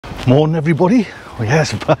Morning everybody. Oh,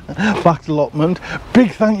 yes, back to allotment.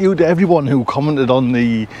 Big thank you to everyone who commented on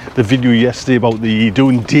the video yesterday about the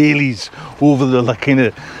doing dailies over the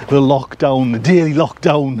the lockdown, the daily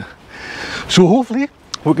lockdown. So hopefully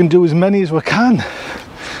we can do as many as we can.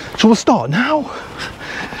 So we'll start now,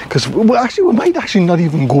 because we might actually not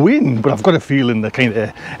even go in, but I've got a feeling the kind of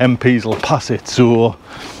MPs will pass it. So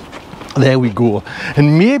there we go.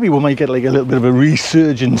 And maybe we might get like a little bit of a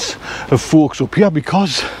resurgence of folks up here,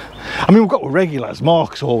 because I mean, we've got regulars.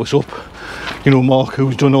 Mark's always up, you know, Mark,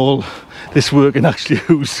 who's done all this work and actually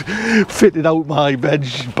who's fitted out my veg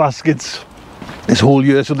baskets this whole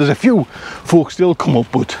year. So there's a few folks still come up,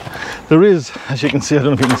 but there is, as you can see, I don't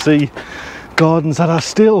know if you can see, gardens that are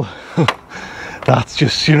still that's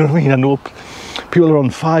just, you know what I mean, I know people are on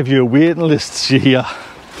 5-year waiting lists here,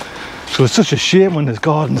 so it's such a shame when there's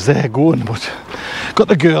gardens there going. But got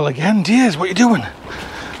the girl again. Dears, what are you doing?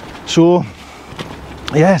 So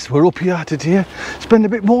yes, we're up here today, spend a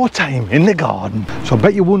bit more time in the garden. So I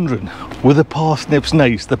bet you're wondering, were the parsnips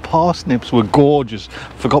nice? The parsnips were gorgeous.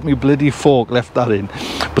 Forgot my bloody fork, left that in.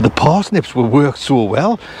 But the parsnips were worked so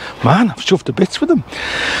well. Man, I've shoved to bits with them.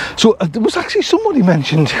 So there was actually somebody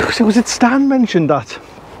mentioned, was it Stan mentioned that?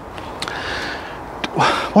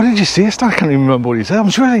 What did you say, Stan? I can't even remember what he said. I'm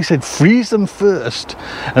sure he said freeze them first,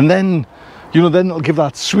 and then, you know, then it'll give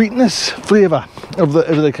that sweetness flavour of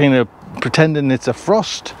the kind of pretending it's a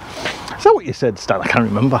frost. Is that what you said, Stan? I can't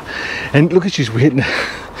remember. And look at, she's waiting.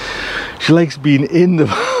 She likes being in the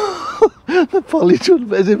the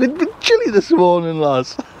polytunnel. It's a bit chilly this morning,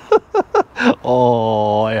 lads.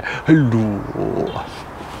 Oh yeah. Hello.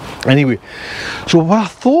 Anyway, so what I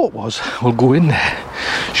thought was, we'll go in there.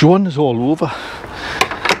 She wanders all over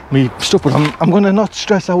me stuff, but I'm going to not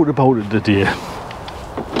stress out about it today.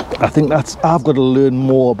 I think I've got to learn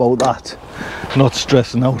more about that, not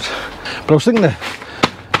stressing out. But I was thinking of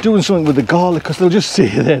doing something with the garlic, because they'll just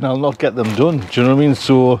sit there and I'll not get them done. Do you know what I mean?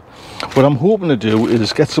 So what I'm hoping to do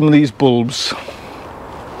is get some of these bulbs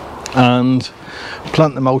and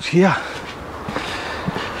plant them out here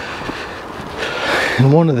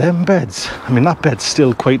in one of them beds. I mean, that bed's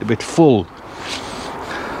still quite a bit full,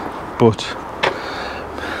 but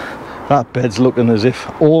that bed's looking as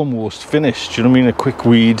if almost finished. Do you know what I mean? A quick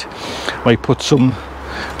weed, might put some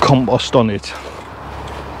compost on it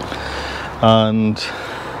and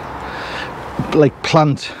like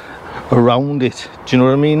plant around it. Do you know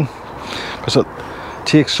what I mean? Because I'll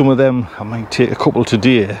take some of them, I might take a couple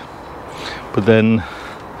today, but then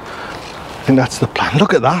I think that's the plan.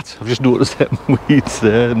 Look at that, I've just noticed them weeds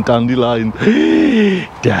there and dandelion.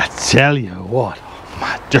 I tell you what,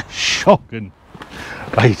 man, just shocking.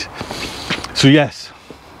 Right, so yes,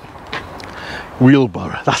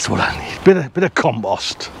 wheelbarrow, that's what I need. Bit of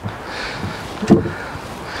compost.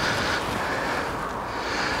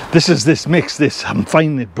 This mix, I'm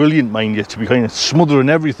finding it brilliant, mind you, to be kind of smothering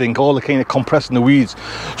everything, all the kind of compressing the weeds.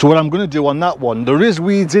 So what I'm going to do on that one, there is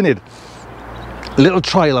weeds in it. A little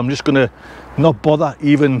trial, I'm just going to not bother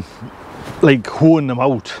even like hoeing them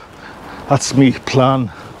out. That's me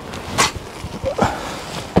plan.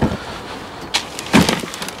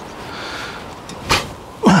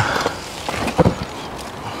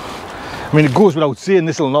 I mean, it goes without saying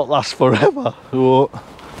this will not last forever, so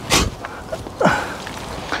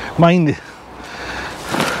mind it.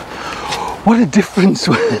 What a difference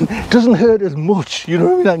when it doesn't hurt as much, you know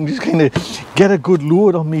what I mean? I can just kind of get a good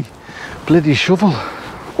load on me bloody shovel.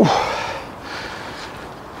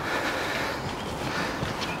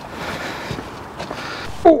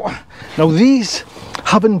 Oh, now these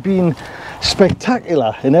haven't been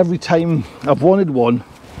spectacular, and every time I've wanted one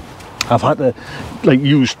I've had to like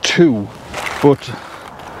use two, but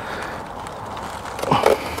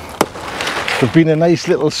they've been a nice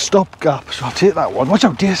little stopgap, so I'll take that one. Watch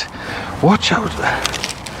out, dears, watch out.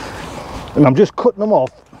 And I'm just cutting them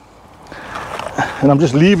off, and I'm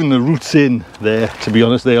just leaving the roots in there. To be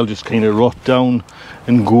honest, they'll just kind of rot down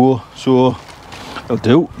and go, so I'll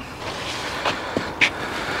do.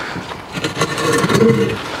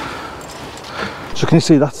 So can you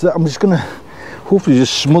see, that's it. I'm just gonna hopefully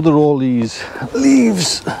just smother all these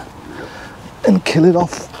leaves and kill it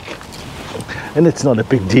off, and it's not a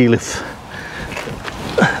big deal if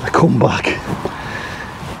I come back.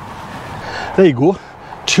 There you go,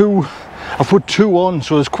 two. I've put two on,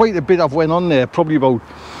 so there's quite a bit I've went on there, probably about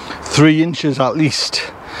 3 inches at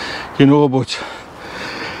least, you know, but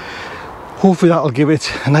hopefully that'll give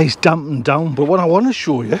it a nice dampen down. But what I want to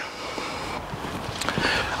show you,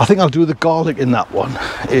 I think I'll do the garlic in that one,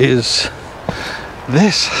 is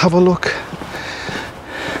this. Have a look.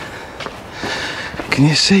 Can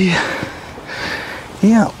you see?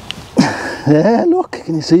 Yeah. there, look,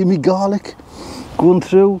 can you see me garlic going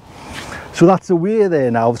through? So that's a way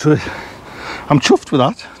there now. So I'm chuffed with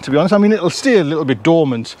that, to be honest. I mean, it'll stay a little bit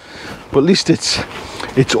dormant, but at least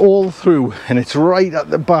it's all through, and it's right at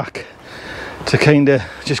the back to kind of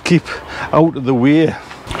just keep out of the way.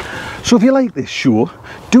 So if you like this show,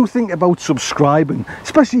 do think about subscribing,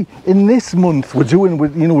 especially in this month we're doing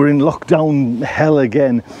with, you know, we're in lockdown hell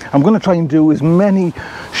again. I'm going to try and do as many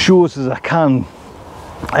shows as I can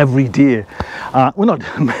every day. We're not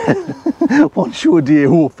one show a day,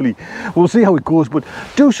 hopefully. We'll see how it goes, but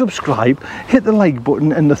do subscribe, hit the like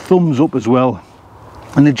button and the thumbs up as well.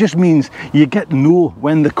 And it just means you get to know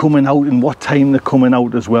when they're coming out and what time they're coming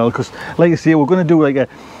out as well, because like I say, we're going to do like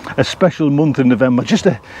a special month in November just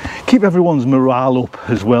to keep everyone's morale up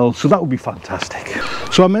as well, so that would be fantastic.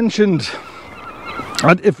 So I mentioned,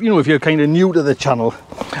 if you're kind of new to the channel,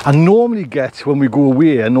 I normally get, when we go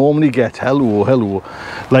away, I normally get hello,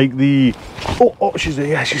 like the oh she's there,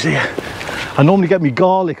 yeah, she's here. I normally get me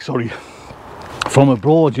garlic, sorry, from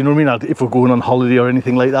abroad, you know what I mean? If we're going on holiday or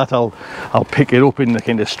anything like that, I'll pick it up in the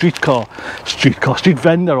kind of street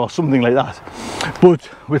vendor or something like that. But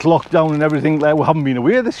with lockdown and everything, like, we haven't been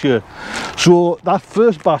away this year, so that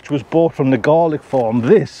first batch was bought from the garlic farm.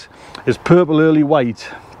 This is purple early white.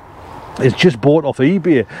 It's just bought off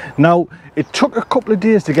eBay. Now it took a couple of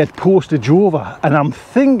days to get postage over, and I'm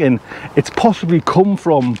thinking it's possibly come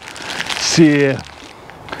from, say,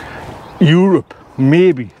 Europe.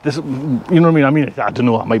 Maybe this, you know what I mean? I don't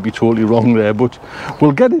know, I might be totally wrong there, but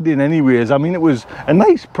we'll get it in anyways. I mean, it was a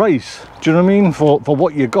nice price, do you know what I mean, for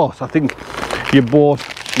what you got. I think you bought,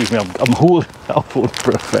 excuse me, I'm holding out for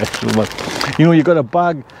professional, but you know, you got a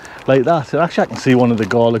bag like that, and actually I can see one of the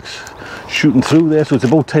garlics shooting through there, so it's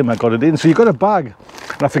about time I got it in. So you got a bag,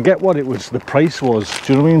 and I forget what it was, the price was,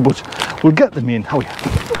 do you know what I mean, but we'll get them in. Oh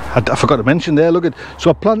yeah, I forgot to mention there, look at,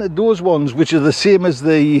 so I planted those ones which are the same as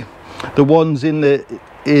the ones in the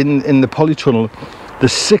polytunnel, the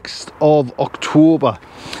 6th of October.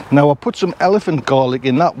 Now I put some elephant garlic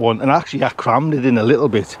in that one, and actually I crammed it in a little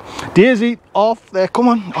bit. Daisy, off there, come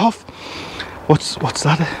on, off. What's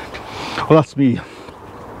that? Well, that's me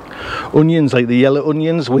onions, like the yellow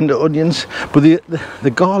onions, winter onions, but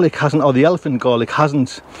the garlic hasn't, or the elephant garlic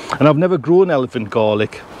hasn't, and I've never grown elephant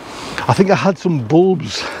garlic. I think I had some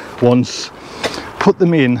bulbs once, put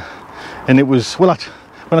them in, and it was, well,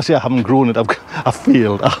 when I say I haven't grown it, I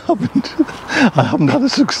failed. I haven't had a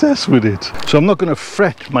success with it. So I'm not going to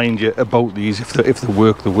fret, mind you, about these. If they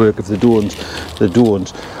work, they work. If they don't, they don't.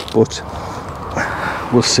 But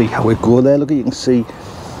we'll see how it goes there. Look, you can see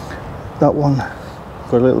that one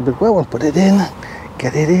got a little bit. Well, we'll put it in,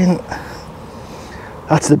 get it in.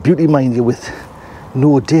 That's the beauty, mind you, with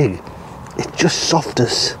no dig. It's just soft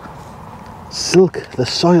as silk, the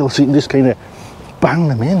soil, so you can just kind of bang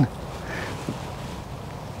them in.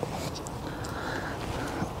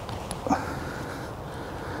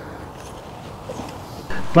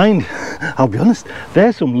 Mind, I'll be honest,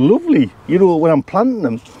 there's some lovely, you know, when I'm planting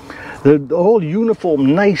them, the whole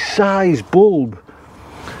uniform, nice size bulb.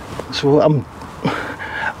 So I'm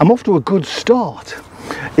off to a good start.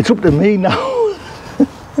 It's up to me now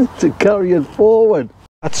to carry it forward.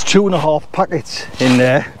 That's 2.5 packets in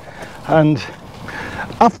there, and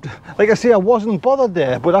after, like I say, I wasn't bothered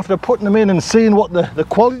there, but after putting them in and seeing what the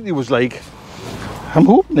quality was like, I'm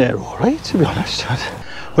hoping they're all right, to be honest.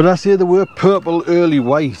 But I say they were purple early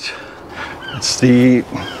white. It's the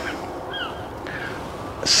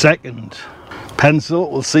 2nd pencil.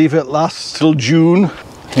 We'll see if it lasts till June.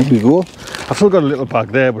 Here we go. I've still got a little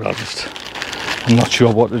bag there, but I'm not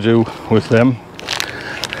sure what to do with them.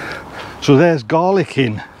 So there's garlic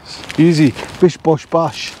in. Easy, bish bosh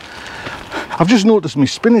bash. I've just noticed my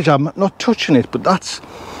spinach, I'm not touching it, but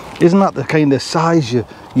isn't that the kind of size you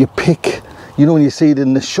pick, you know, when you see it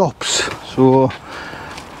in the shops? So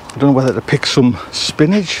I don't know whether to pick some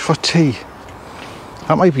spinach for tea.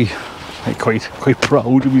 That might be quite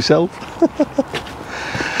proud of myself.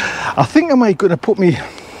 I think I might going to put me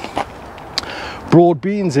broad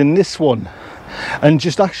beans in this one, and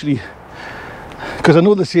just actually, because I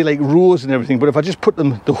know they say like rows and everything, but if I just put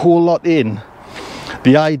them the whole lot in,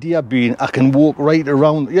 the idea being I can walk right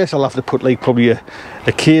around. Yes, I'll have to put like probably a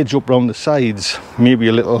cage up around the sides, maybe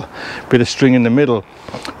a little bit of string in the middle,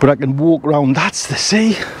 but I can walk around. That's the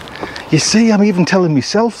sea. You see, I'm even telling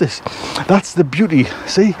myself this. That's the beauty.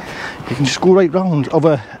 See, you can just go right round of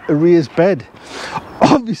a raised bed.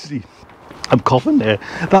 Obviously, I'm coughing there.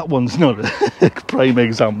 That one's not a prime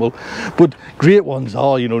example, but great ones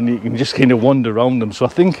are, you know, and you can just kind of wander around them. So I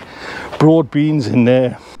think broad beans in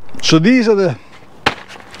there. So these are the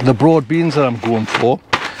broad beans that I'm going for.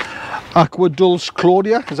 Aqua Dulce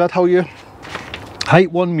Claudia, is that how you height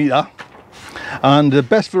 1 metre, and the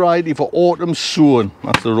best variety for autumn sowing.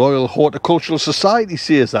 That's the Royal Horticultural Society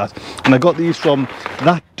says that. And I got these from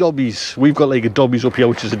that Dobbies. We've got like a Dobbies up here,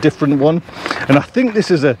 which is a different one, and I think this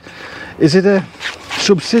is it a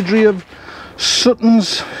subsidiary of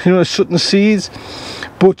Sutton's, you know, Sutton Seeds,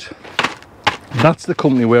 but that's the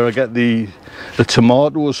company where I get the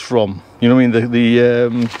tomatoes from, you know what I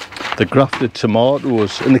mean, the grafted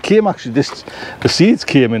tomatoes. And they came actually, the seeds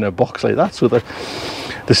came in a box like that, so the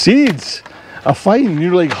seeds are fine, you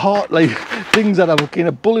know, like hard, like things that are kind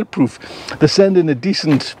of bulletproof. They send in a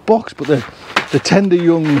decent box, but the tender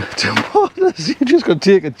young tomatoes, you just got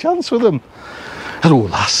to take a chance with them. Hello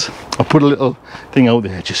lass, I put a little thing out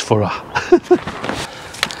there just for her.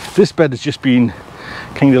 This bed has just been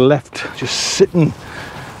kind of left just sitting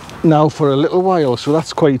now for a little while, so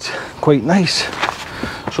that's quite nice.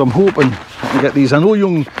 So I'm hoping I can get these. I know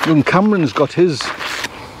young Cameron's got his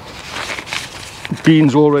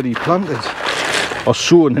beans already planted or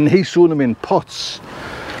sown, and he's sown them in pots.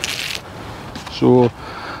 So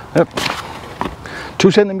yep,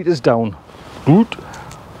 2 centimetres down. Good.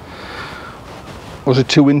 Was it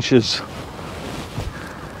 2 inches?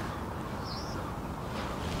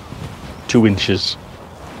 2 inches.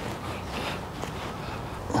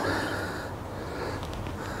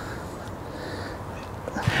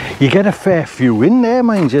 You get a fair few in there,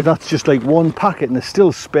 mind you. That's just like 1 packet, and there's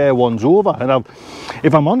still spare ones over. And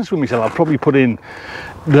if I'm honest with myself, I'll probably put in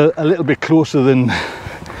a little bit closer than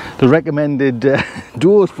the recommended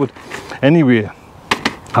dose. But anyway,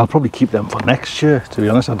 I'll probably keep them for next year, to be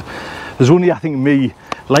honest. There's only, I think, me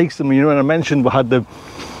likes them, you know. And I mentioned we had the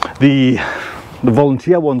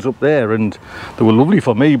volunteer ones up there, and they were lovely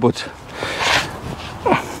for me, but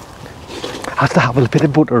I have to have a bit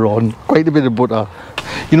of butter on, quite a bit of butter.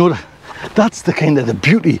 You know, that's the kind of the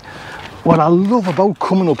beauty, what I love about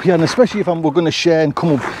coming up here, and especially if we're going to share and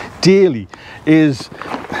come up daily, is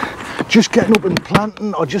just getting up and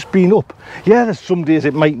planting, or just being up. Yeah, there's some days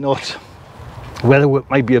it might not, weather it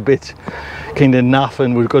might be a bit kind of naff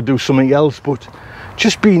and we've got to do something else, but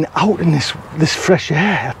just being out in this fresh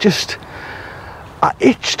air, I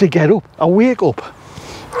itch to get up. I wake up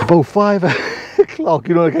about 5 o'clock,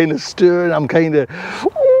 you know, kind of stirring, I'm kind of,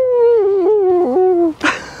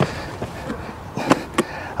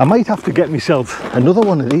 I might have to get myself another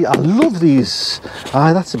one of these. I love these.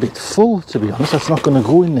 That's a bit full, to be honest. That's not going to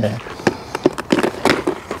go in there.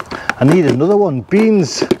 I need another one.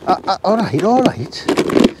 Beans. All right.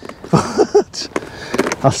 But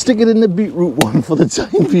I'll stick it in the beetroot one for the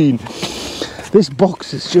time being. This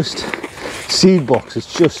box is just seed box.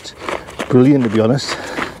 It's just brilliant, to be honest.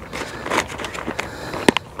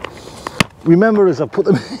 Remember, as I put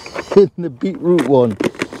them in the beetroot one,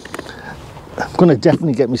 I'm going to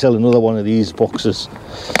definitely get myself another one of these boxes.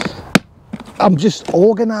 I'm just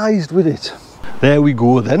organised with it. There we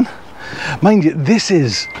go then. Mind you, this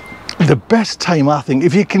is the best time, I think,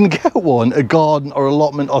 if you can get one, a garden or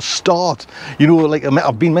allotment, or start, you know, like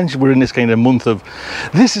I've been mentioned, we're in this kind of month of,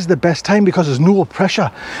 this is the best time because there's no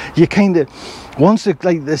pressure. You kind of, once it,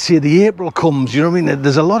 like they say, the April comes, you know what I mean,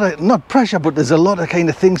 there's a lot of, not pressure, but there's a lot of kind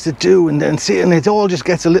of things to do, and it all just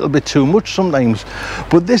gets a little bit too much sometimes.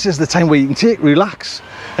 But this is the time where you can relax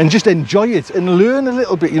and just enjoy it and learn a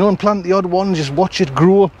little bit, you know, and plant the odd one, just watch it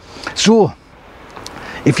grow. So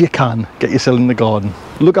if you can, get yourself in the garden,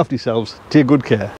 look after yourselves, take good care.